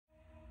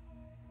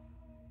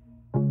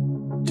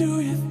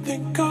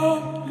think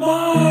of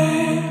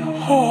my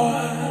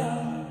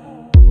heart?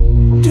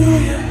 Do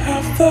you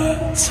have the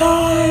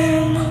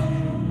time?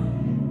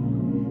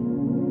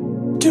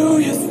 Do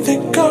you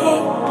think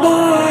of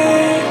my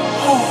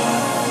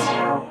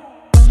heart?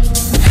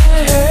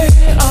 Hey,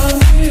 I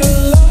need a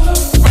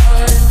love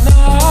right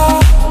now.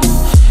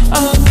 I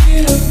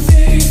need a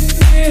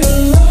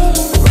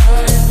love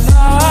right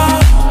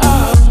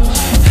now.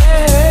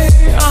 Hey,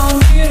 I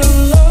need a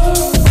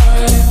love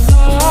right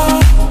now.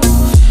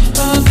 I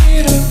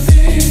need a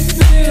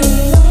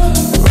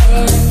love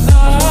right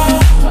now.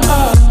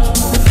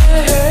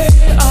 Hey,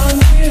 I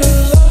need a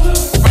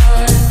love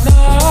right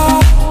now.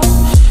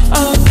 I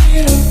need a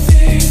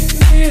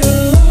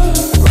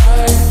love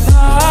right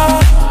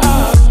now.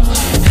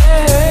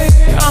 Hey,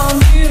 I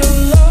need a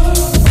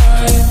love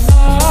right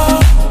now.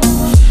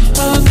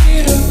 I need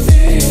a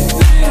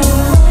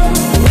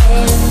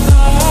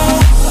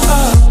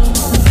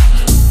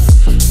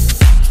love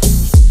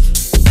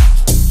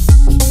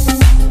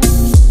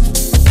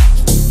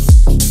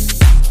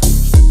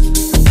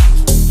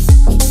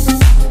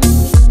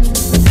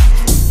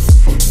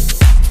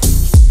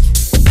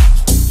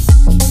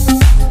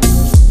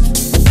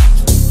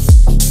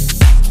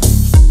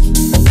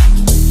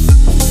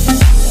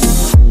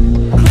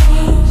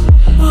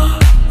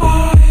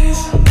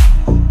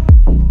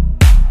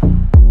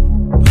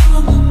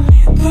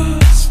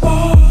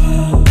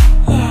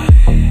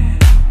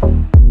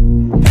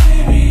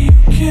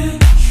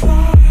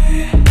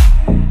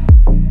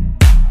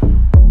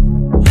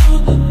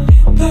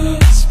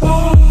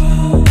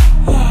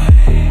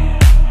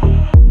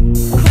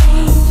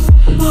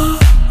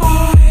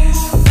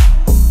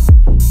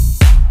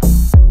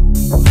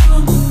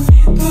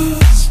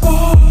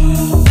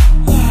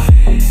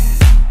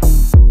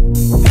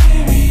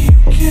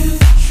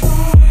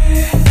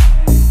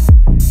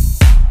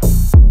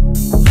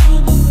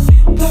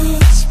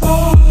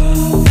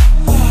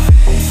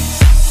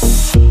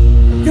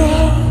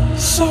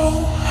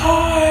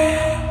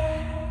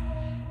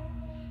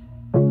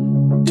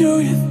Do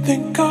you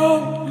think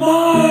of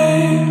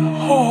my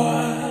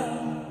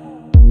heart?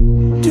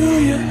 Do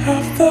you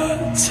have the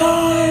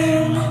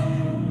time?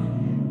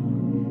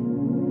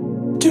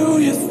 Do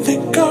you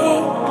think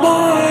of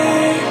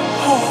my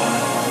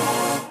heart?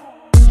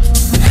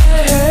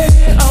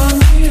 Hey, I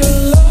need a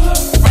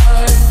love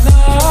right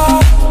now.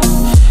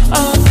 I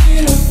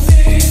need a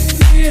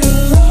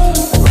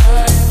love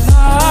right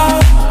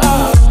now.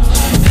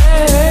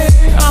 Hey,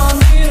 I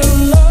need a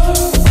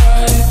love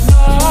right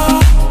now.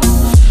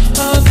 I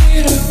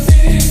need a love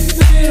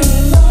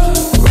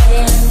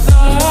right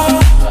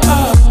now.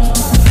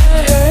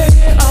 Hey,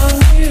 I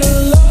need a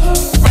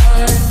love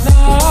right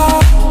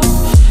now.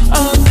 I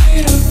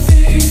need a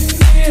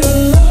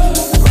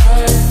love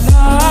right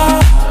now.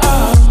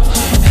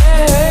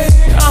 Hey,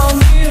 I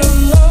need a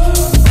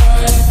love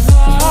right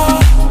now.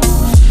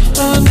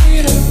 I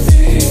need a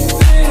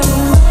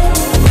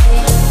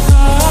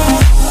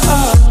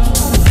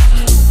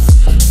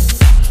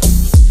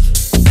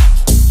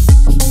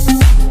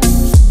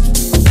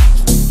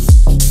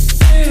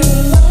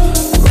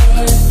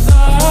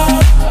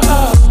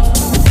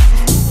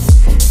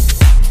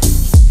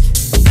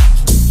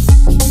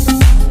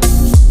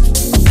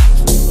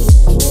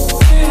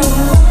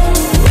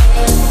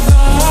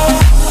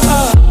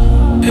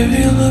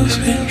Maybe I lose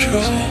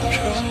control.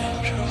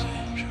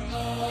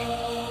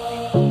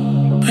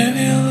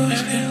 Maybe I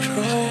lose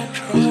control.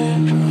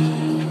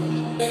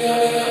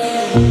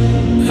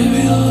 Maybe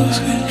I lose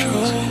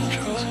control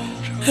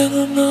in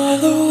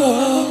another way.